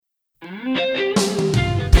One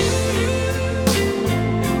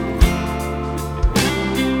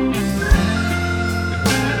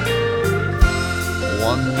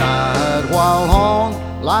night while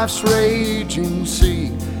on life's raging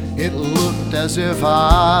sea, it looked as if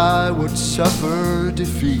I would suffer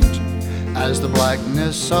defeat. As the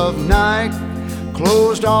blackness of night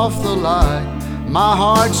closed off the light, my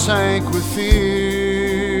heart sank with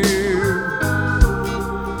fear.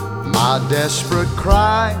 My desperate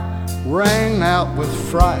cry rang out with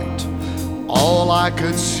fright. All I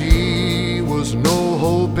could see was no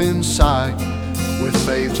hope in sight. With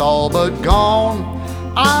faith all but gone,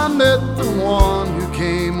 I met the one who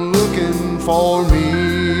came looking for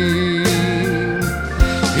me.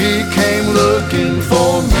 He came looking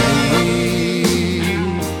for me.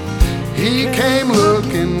 He came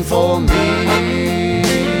looking for me.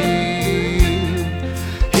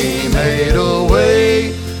 He made a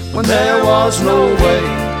way when there was no way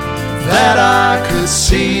that I could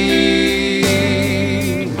see.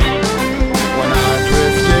 When I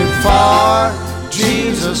drifted far,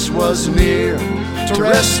 Jesus was near to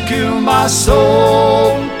rescue my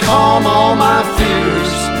soul, calm all my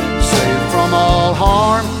fears, save from all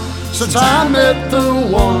harm, since I met the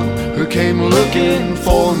one who came looking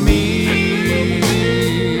for me.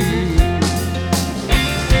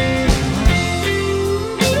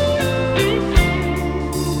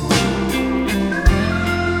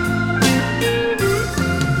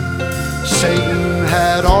 Satan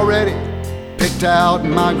had already picked out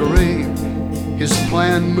my grave. His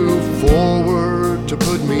plan moved forward to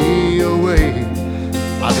put me away.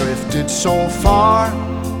 I drifted so far,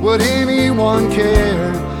 would anyone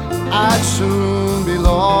care? I'd soon be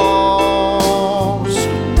lost.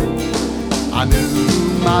 I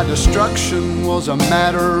knew my destruction was a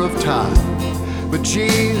matter of time, but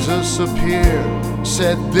Jesus appeared,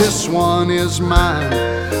 said, "This one is mine."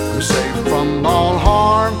 I'm safe from all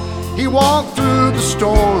harm. He walked through the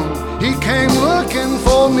storm. He came looking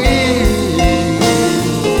for me.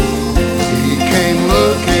 He came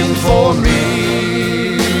looking for me.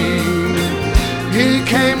 He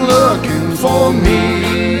came looking for me.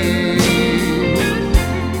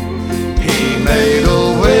 He made a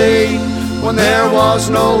way when there was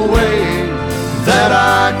no way that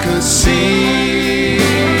I could see.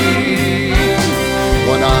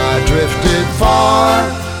 When I drifted far,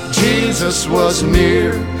 Jesus was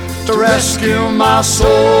near to rescue my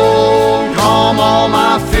soul, calm all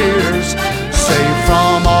my fears, save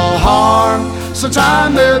from all harm, since I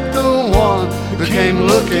met the one who came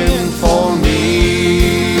looking for me.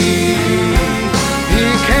 He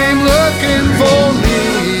came looking for me.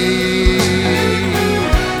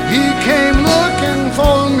 He came looking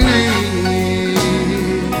for me.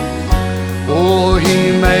 Oh, he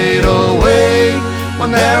made a way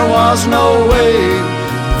when there was no way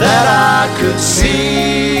that I could see.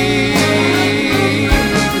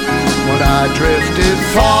 When I drifted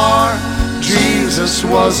far, Jesus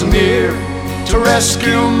was near to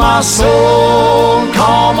rescue my soul,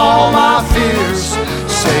 calm all my fears,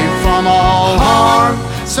 save from all harm,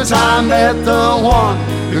 since I met the one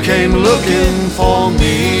who came looking for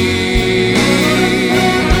me.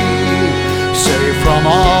 Save from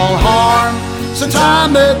all harm, since I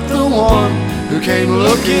met the one who came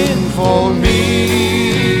looking for me.